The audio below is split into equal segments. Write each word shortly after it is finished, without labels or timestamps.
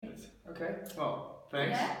Okay, well,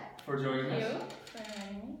 thanks for joining Thank us. you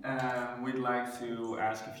for having me. We'd like to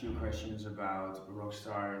ask a few questions about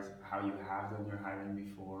Rockstart, how you have done your hiring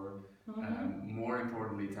before, more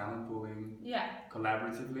importantly, talent pooling,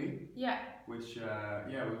 collaboratively, which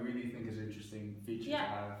we really think is an interesting feature to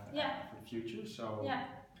have for the future. So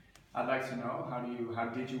I'd like to know how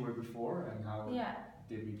did you work before and how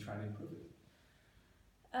did we try to improve it?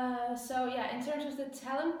 In terms of the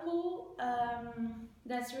talent pool,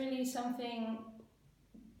 that's really something.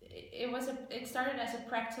 It started as a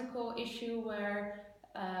practical issue where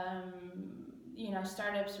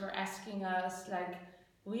startups were asking us like,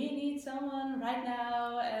 we need someone right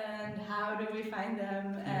now, and how do we find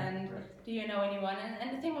them, and do you know anyone?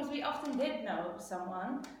 And the thing was, we often did know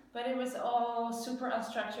someone, but it was all super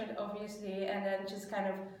unstructured, obviously, and then just kind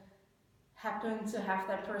of happened to have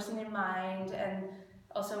that person in mind. And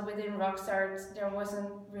also within Rockstart, there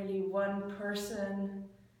wasn't really one person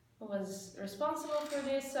who was responsible for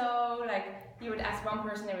this. So like, you would ask one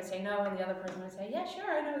person, they would say no, and the other person would say, yeah,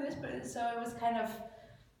 sure, I know this. But so it was kind of,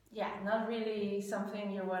 not really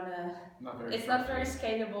something you wanna. It's not very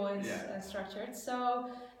scalable and structured. So,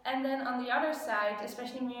 and then on the other side,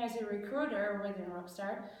 especially me as a recruiter within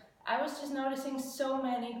Rockstart, I was just noticing so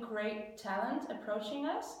many great talent approaching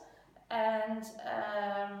us, and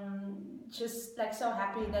just like so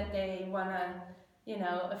happy that they wanna,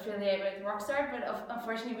 affiliate with Rockstart. But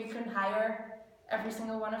unfortunately, we couldn't hire every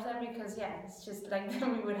single one of them because it's just like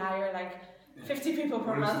we would hire like 50 people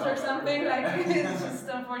per month or something. Like it's just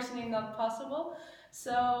unfortunately not possible.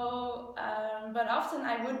 So, but often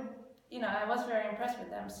I would, I was very impressed with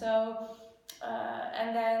them. So,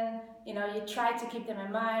 and then you try to keep them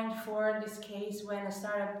in mind for this case when a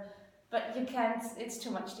startup. But you can't, it's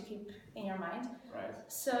too much to keep in your mind. Right.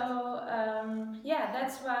 So,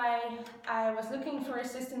 that's why I was looking for a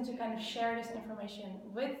system to kind of share this information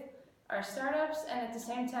with our startups, and at the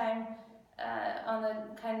same time, on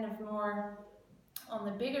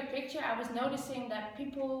the bigger picture, I was noticing that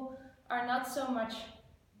people are not so much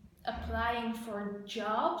applying for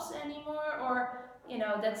jobs anymore, or,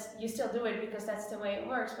 you still do it because that's the way it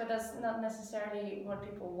works, but that's not necessarily what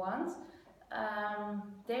people want.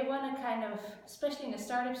 They want to kind of, especially in the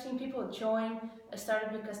startup scene, people join a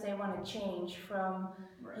startup because they want to change from,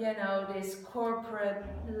 this corporate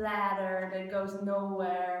ladder that goes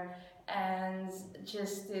nowhere, and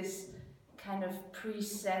just this kind of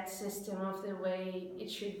preset system of the way it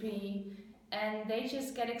should be. And they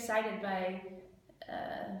just get excited by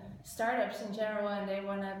startups in general, and they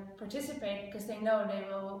want to participate because they know they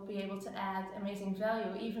will be able to add amazing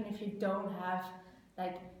value, even if you don't have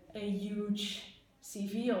like a huge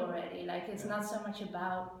CV already. Like it's not so much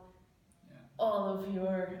about all of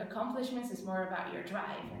your accomplishments, it's more about your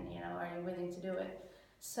drive and are you willing to do it.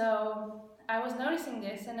 So I was noticing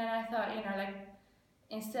this, and then I thought,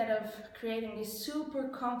 instead of creating this super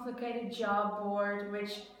complicated job board,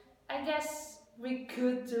 which I guess we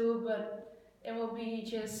could do, but it will be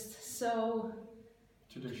just so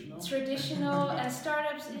traditional and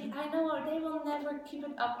startups, I know they will never keep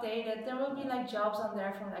it updated. There will be like jobs on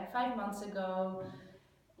there from like 5 months ago,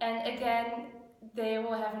 and again they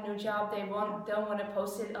will have a new job. They don't want to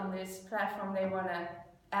post it on this platform. They want to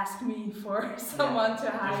ask me for someone to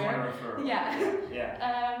hire.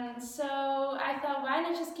 So I thought, why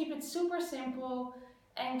not just keep it super simple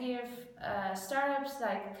and give startups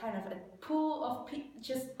like kind of a pool of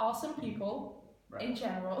just awesome people. Right. In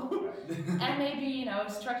general, and maybe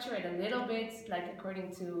structure it a little bit, like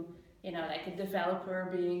according to like a developer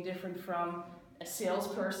being different from a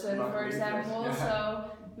salesperson, for example. Yes.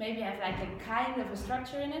 So maybe have like a kind of a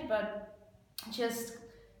structure in it, but just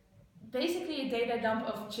basically a data dump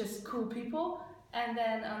of just cool people. And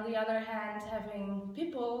then on the other hand, having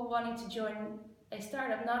people wanting to join a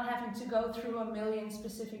startup, not having to go through a million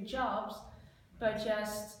specific jobs, but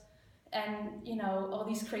just. And all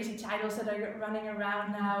these crazy titles that are running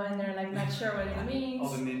around now, and they're like not sure what it means. All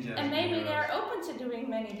the ninjas. And maybe they're open to doing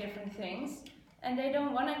many different things, and they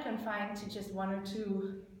don't want to confine to just 1 or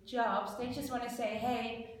 2 jobs. They just want to say,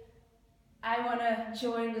 hey, I want to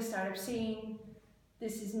join the startup scene.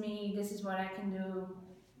 This is me. This is what I can do.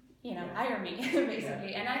 Hire me,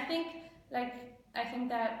 basically. And I think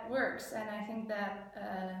that works, and I think that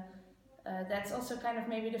that's also kind of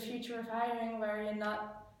maybe the future of hiring, where you're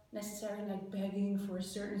not necessarily like begging for a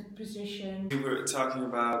certain position. We were talking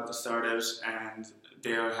about the startups, and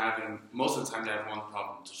they're having, most of the time they have one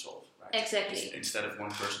problem to solve, right? Exactly. Instead of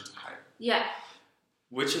one person to hire. Yeah.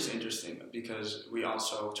 Which is interesting because we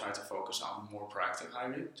also try to focus on more proactive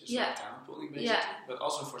hiring, just like talent pooling basically, but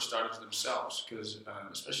also for startups themselves, because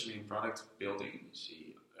especially in product building, you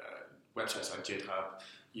see websites like GitHub,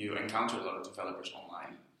 you encounter a lot of developers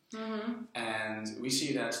online. And we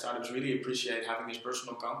see that startups really appreciate having this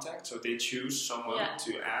personal contact, so they choose someone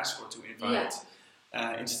to ask or to invite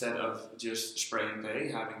instead of just spray and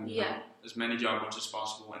pay, having as many job boards as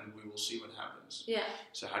possible, and we will see what happens.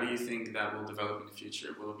 So how do you think that will develop in the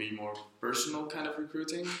future? Will it be more personal kind of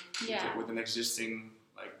recruiting with an existing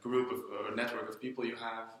group of or network of people you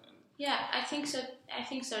have? I think so.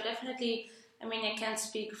 Definitely. I mean, I can't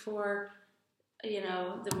speak for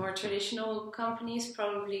the more traditional companies.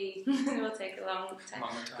 Probably it will take a long time.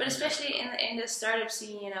 But especially in the startup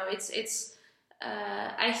scene, it's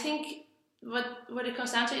I think what it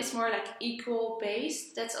comes down to is more like equal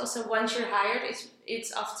based. That's also once you're hired,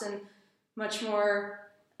 it's often much more.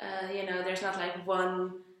 There's not like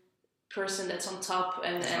one person that's on top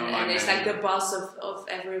and it's like the boss of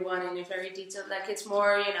everyone in a very detailed. Like it's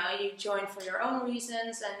more, you join for your own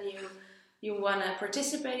reasons and you want to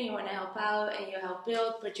participate and you want to help out and you help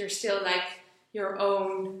build, but you're still like your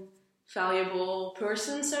own valuable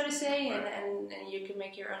person, so to say, and you can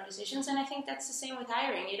make your own decisions. And I think that's the same with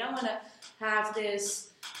hiring. You don't want to have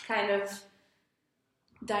this kind of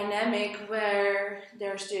dynamic where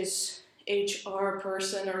there's this HR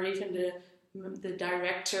person or even the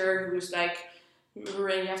director who's like,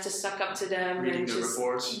 you have to suck up to them reading the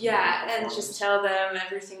reports. And just tell them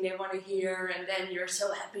everything they want to hear, and then you're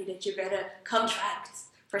so happy that you get a contract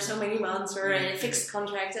for so many months or a fixed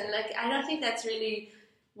contract. And I don't think that's really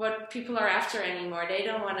what people are after anymore. They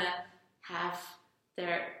don't want to have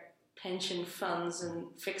their pension funds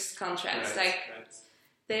and fixed contracts.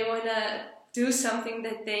 They want to do something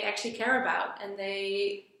that they actually care about, and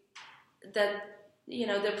the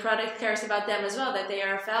product cares about them as well, that they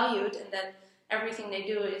are valued and that everything they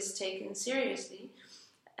do is taken seriously.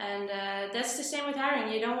 And that's the same with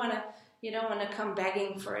hiring. You don't want to come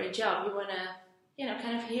begging for a job. You want to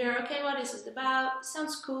kind of hear, okay, what is this about?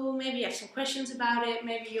 Sounds cool. Maybe you have some questions about it.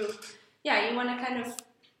 Maybe you want to kind of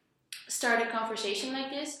start a conversation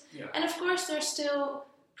like this. And of course there's still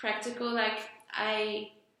practical,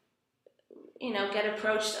 I get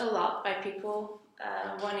approached a lot by people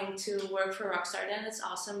wanting to work for Rockstar, then it's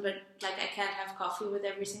awesome, but I can't have coffee with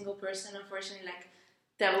every single person, unfortunately.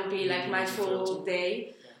 That would be my full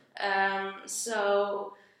day.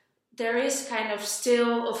 So there is kind of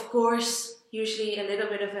still, of course, usually a little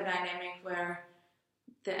bit of a dynamic where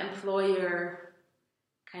the employer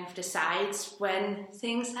kind of decides when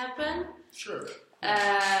things happen. Sure.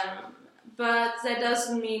 But that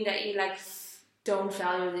doesn't mean that you don't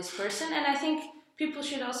value this person. And I think people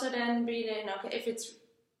should also then be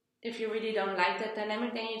if you really don't like that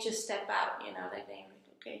dynamic, then you just step out,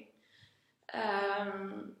 okay.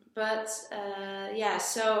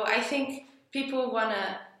 So I think people want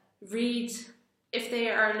to read, if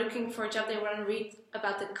they are looking for a job, they want to read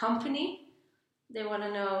about the company. They want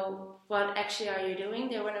to know what actually are you doing.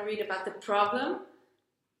 They want to read about the problem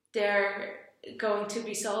they're going to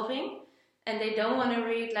be solving. And they don't want to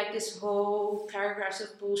read this whole paragraphs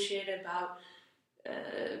of bullshit about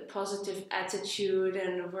positive attitude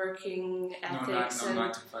and working ethics.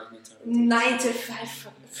 9 to 5 mentality. 9 to 5,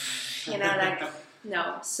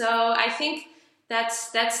 no. So I think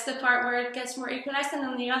that's the part where it gets more equalized. And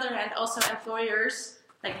on the other hand, also employers,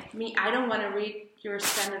 like me, I don't want to read your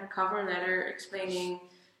standard cover letter explaining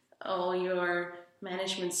all your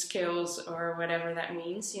management skills or whatever that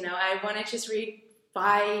means. I want to just read,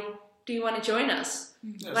 why do you want to join us?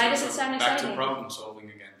 Why does it sound exciting? Back to problem solving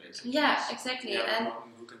again, basically. Yeah, exactly. And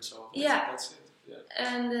who can solve it? That's it. Yeah.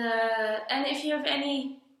 And if you have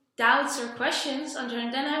any doubts or questions on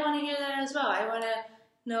joining, then I want to hear that as well. I want to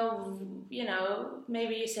know,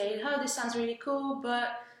 maybe you say, oh, this sounds really cool,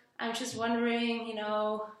 but I'm just wondering,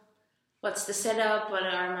 what's the setup? What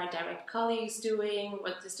are my direct colleagues doing?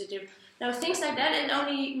 What does they do? Things like that. It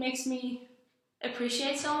only makes me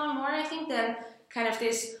appreciate someone more, I think, than kind of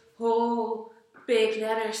this whole big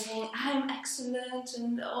letter saying I'm excellent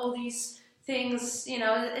and all these things.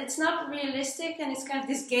 It's not realistic, and it's kind of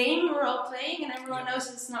this game we're all playing, and everyone knows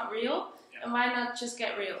it's not real. And why not just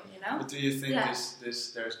get real? But do you think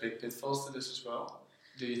there's big pitfalls to this as well?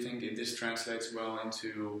 Do you think this translates well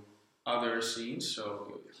into other scenes?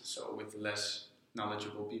 So with less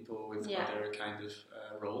knowledgeable people, with other kind of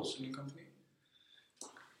roles in your company?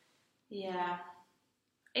 Yeah,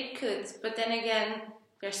 it could. But then again,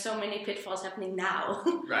 there's so many pitfalls happening now.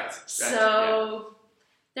 Right. So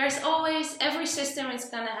there's always, every system is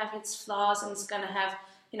going to have its flaws, and it's going to have,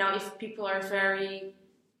 if people are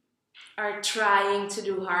trying to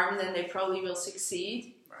do harm, then they probably will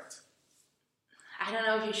succeed. Right. I don't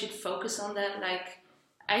know if you should focus on that.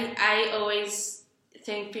 I always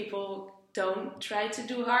think people don't try to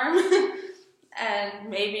do harm. and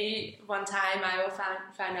maybe one time I will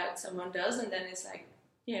find out someone does, and then it's like,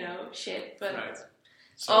 shit. But right.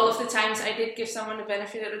 So all of the times I did give someone the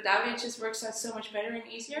benefit of the doubt, it just works out so much better and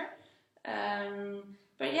easier.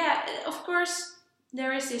 But yeah, of course,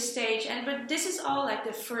 there is this stage, but this is all like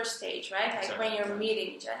the first stage, right? Like exactly. When you're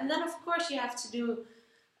meeting each other. And then, of course, you have to do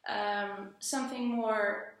something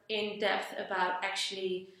more in depth about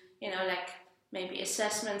actually, like maybe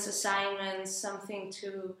assessments, assignments, something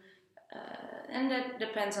to, and that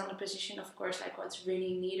depends on the position, of course, like what's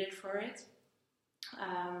really needed for it.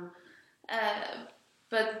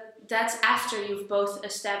 But that's after you've both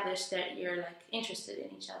established that you're like interested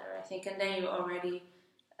in each other, I think, and then you already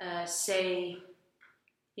say,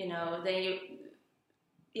 then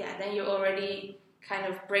you already kind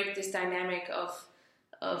of break this dynamic of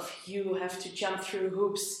you have to jump through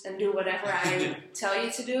hoops and do whatever I tell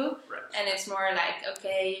you to do, right. And it's more like,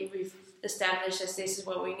 okay, we've established that this is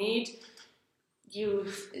what we need. You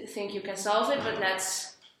think you can solve it, but let's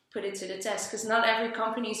put it to the test, because not every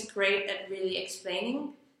company is great at really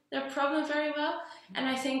explaining their problem very well, and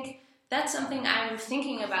I think that's something I'm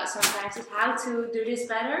thinking about sometimes, is how to do this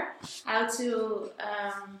better, how to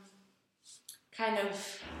kind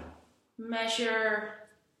of measure,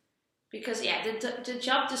 because the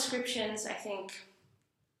job descriptions, I think,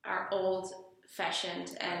 are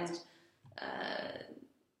old-fashioned, and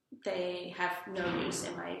they have no use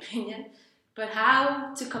in my opinion, but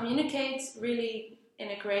how to communicate really in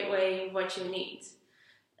a great way what you need.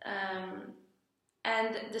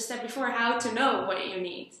 And the step before, how to know what you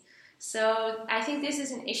need. So I think this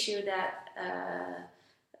is an issue that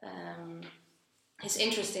is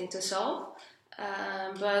interesting to solve.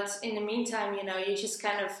 But in the meantime, you just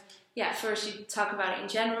kind of, first you talk about it in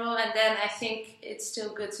general, and then I think it's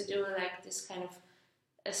still good to do like this kind of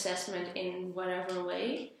assessment in whatever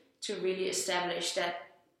way to really establish that,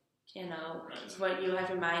 what you have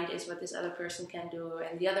in mind is what this other person can do,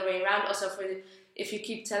 and the other way around. Also, if you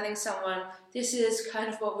keep telling someone this is kind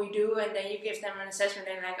of what we do, and then you give them an assessment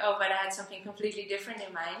and like, oh, but I had something completely different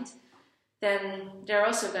in mind, then they're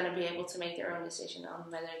also going to be able to make their own decision on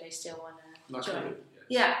whether they still want to join. Yes.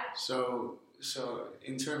 Yeah. So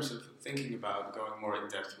in terms of thinking about going more in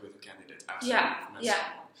depth with a candidate after you've met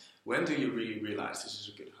someone, when do you really realize this is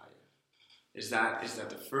a good hire? Is that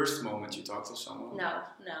the first moment you talk to someone? No,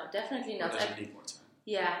 definitely not. Or does it need more time?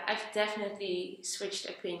 Yeah, I've definitely switched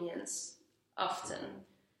opinions often.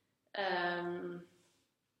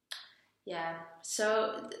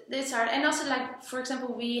 So it's hard. And also, like, for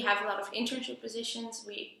example, we have a lot of internship positions.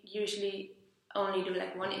 We usually only do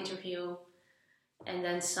like one interview, and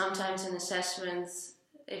then sometimes an assessment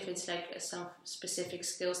if it's like some specific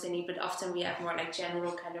skills they need, but often we have more like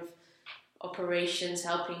general kind of operations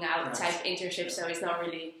helping out type internships, so it's not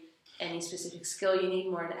really any specific skill you need,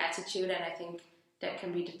 more an attitude, and I think that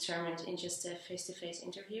can be determined in just a face-to-face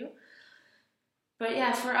interview. But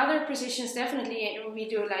yeah, for other positions, definitely we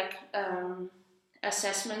do like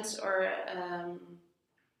assessments or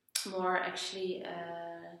more actually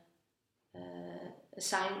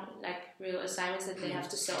real assignments that they have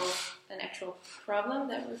to solve an actual problem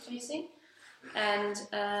that we're facing. And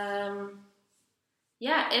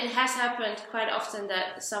it has happened quite often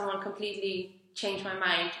that someone completely changed my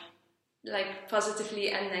mind, like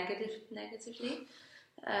positively and negatively.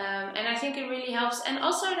 And I think it really helps. And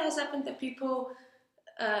also it has happened that people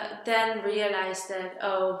then realize that,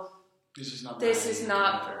 this is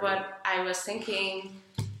not what I was thinking.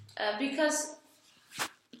 Because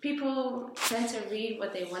people tend to read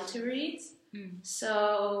what they want to read.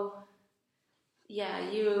 So,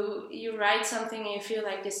 you write something and you feel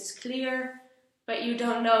like this is clear, but you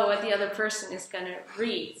don't know what the other person is going to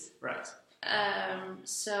read. Right. I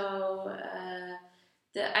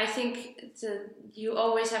think you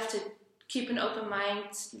always have to keep an open mind,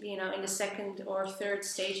 in the second or third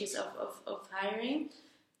stages of hiring,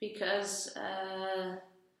 because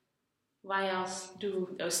why else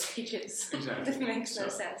do those stages? Exactly. It makes no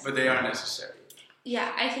sense. But they are necessary.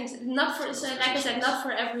 Yeah, I think not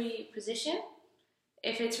for every position.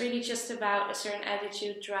 If it's really just about a certain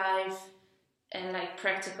attitude, drive, and like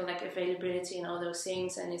practical, like availability and all those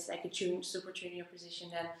things, and it's like a super junior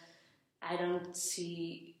position, then I don't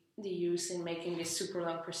see the use in making this super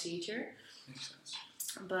long procedure. Makes sense.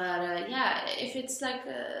 But if it's like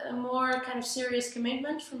a more kind of serious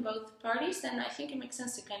commitment from both parties, then I think it makes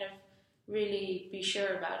sense to kind of really be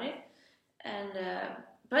sure about it. And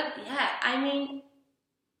when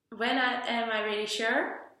am I really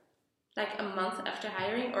sure? Like a month after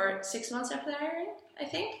hiring or 6 months after hiring, I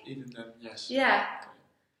think. Even then, yes. Yeah,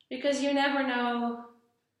 because you never know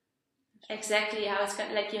exactly how it's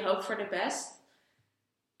going. Like you hope for the best,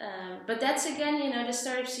 But that's again, the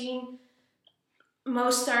startup scene.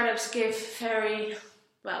 Most startups give very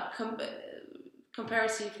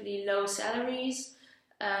comparatively low salaries,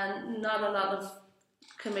 not a lot of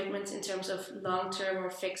commitments in terms of long-term or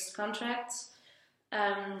fixed contracts,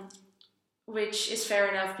 which is fair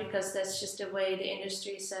enough because that's just the way the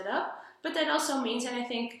industry is set up. But that also means, and I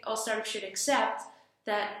think all startups should accept,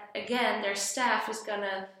 that again their staff is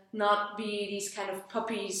gonna not be these kind of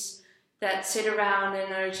puppies that sit around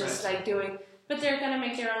and are just like doing, but they're gonna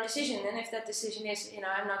make their own decision. And if that decision is,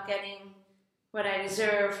 I'm not getting what I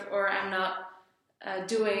deserve, or I'm not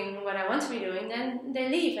doing what I want to be doing, then they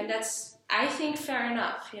leave, and that's, I think, fair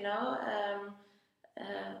enough.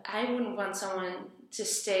 I wouldn't want someone to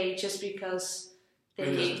stay just because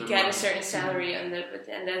they get a certain salary and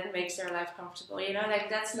that makes their life comfortable.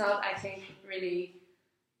 That's not, I think, really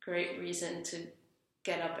great reason to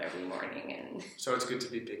get up every morning. And so it's good to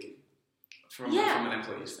be picky from an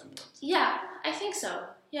employee standpoint. Yeah, I think so.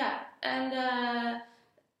 Yeah, and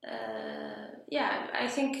I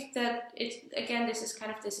think that this is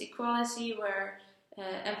kind of this equality where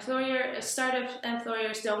startup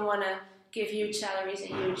employers don't want to give huge salaries and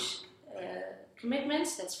huge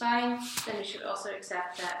commitments. That's fine. Then they should also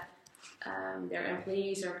accept that their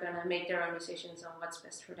employees are going to make their own decisions on what's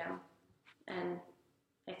best for them. And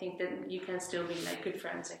I think that you can still be like good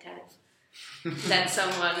friends and kind of let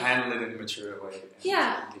someone handle it in a mature way.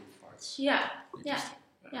 Yeah.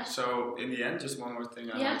 So in the end, just one more thing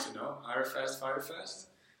I want to know: hire fast, fire fast.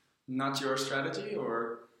 Not your strategy,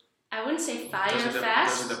 or I wouldn't say fire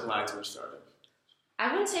fast. Does it apply to a startup?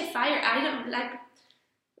 I wouldn't say fire. I don't like.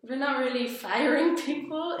 We're not really firing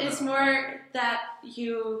people. It's more that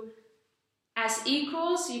you, as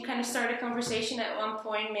equals, you kind of start a conversation at one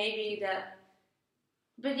point, maybe that.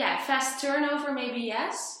 But yeah, fast turnover, maybe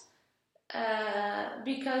yes,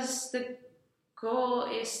 because the goal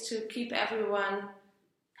is to keep everyone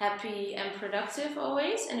happy and productive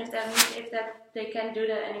always, and if they can't do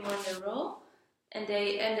that anymore in their role, and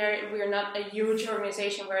we're not a huge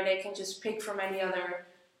organization where they can just pick from any other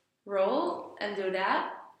role and do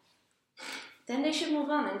that, then they should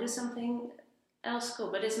move on and do something else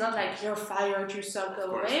cool. But it's not like you're fired, you suck,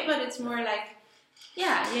 go away. But it's more like, you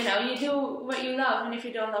do what you love, and if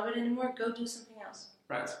you don't love it anymore, go do something else.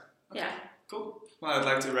 Right. Okay. Yeah. Cool. Well, I'd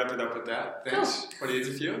like to wrap it up with that. Thanks for the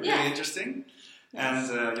interview. Really interesting. Yes.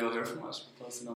 And you'll hear from us.